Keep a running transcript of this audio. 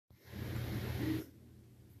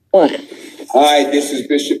One. Hi, this is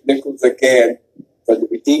Bishop Nichols again from the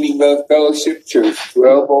Redeeming Love Fellowship Church,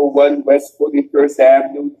 1201 West 41st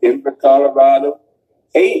Avenue, Denver, Colorado,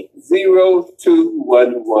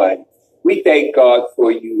 80211. We thank God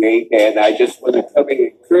for you, amen. I just want to come and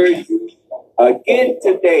encourage you again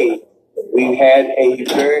today. We had a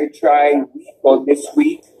very trying week on this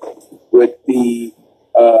week with the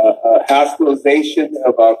hospitalization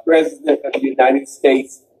of our President of the United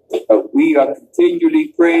States. We are continually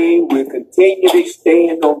praying. We're continually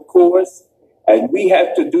staying on course. And we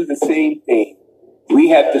have to do the same thing. We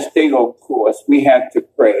have to stay on course. We have to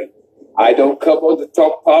pray. I don't come on to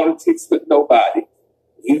talk politics with nobody.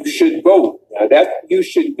 You should vote. Now, that you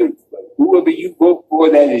should do. But whoever you vote for,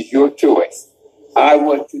 that is your choice. I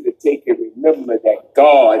want you to take and remember that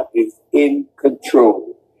God is in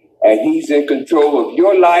control. And He's in control of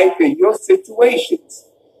your life and your situations.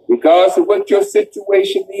 Regardless of what your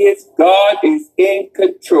situation is, God is in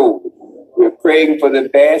control. We're praying for the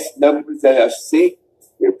vast numbers that are sick.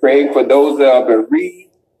 We're praying for those that are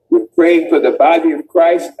bereaved. We're praying for the body of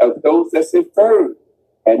Christ, of those that's infirm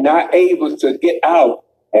and not able to get out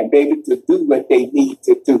and be able to do what they need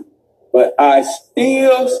to do. But I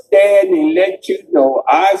still stand and let you know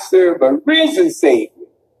I serve a risen Savior.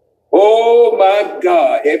 Oh, my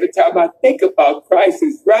God. Every time I think about Christ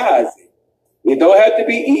is rising, it don't have to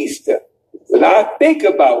be Easter. When I think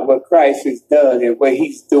about what Christ has done and what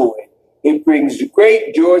He's doing, it brings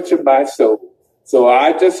great joy to my soul. So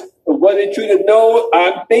I just wanted you to know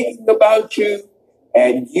I'm thinking about you,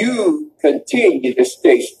 and you continue to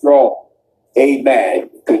stay strong.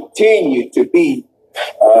 Amen. Continue to be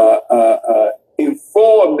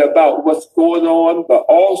informed about what's going on, but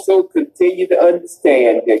also continue to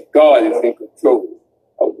understand that God is in control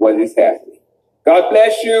of what is happening. God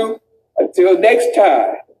bless you. Until next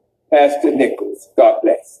time, Pastor Nichols. God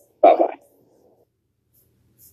bless.